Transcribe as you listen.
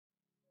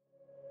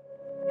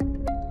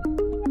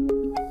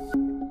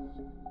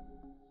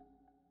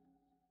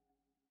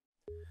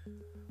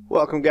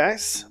welcome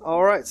guys.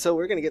 Alright, so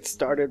we're going to get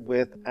started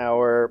with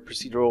our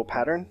procedural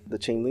pattern, the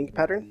chain link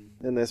pattern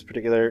in this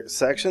particular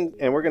section,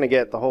 and we're going to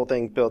get the whole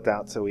thing built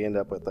out so we end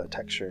up with a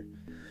texture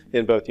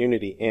in both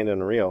Unity and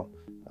Unreal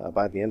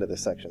by the end of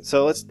this section.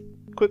 So let's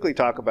quickly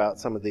talk about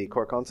some of the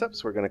core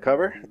concepts we're going to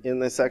cover in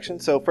this section.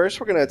 So first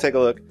we're going to take a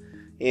look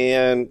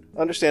and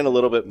understand a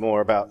little bit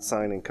more about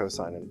sine and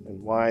cosine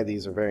and why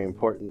these are very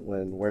important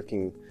when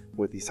working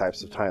with these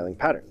types of tiling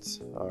patterns.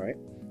 Alright,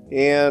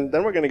 and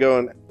then we're going to go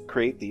and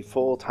create the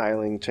full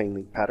tiling chain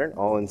link pattern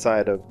all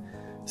inside of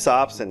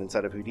SOPs and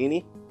inside of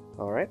Houdini.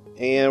 All right,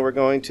 and we're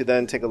going to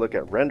then take a look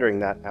at rendering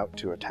that out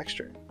to a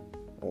texture.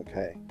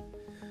 Okay,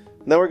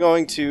 and then we're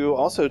going to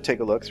also take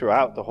a look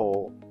throughout the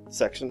whole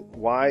section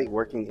why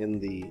working in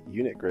the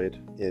unit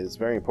grid is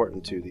very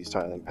important to these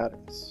tiling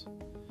patterns.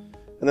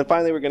 And then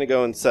finally we're going to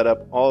go and set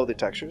up all of the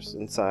textures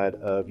inside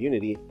of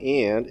Unity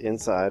and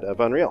inside of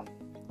Unreal.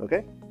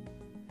 Okay,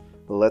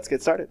 let's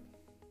get started.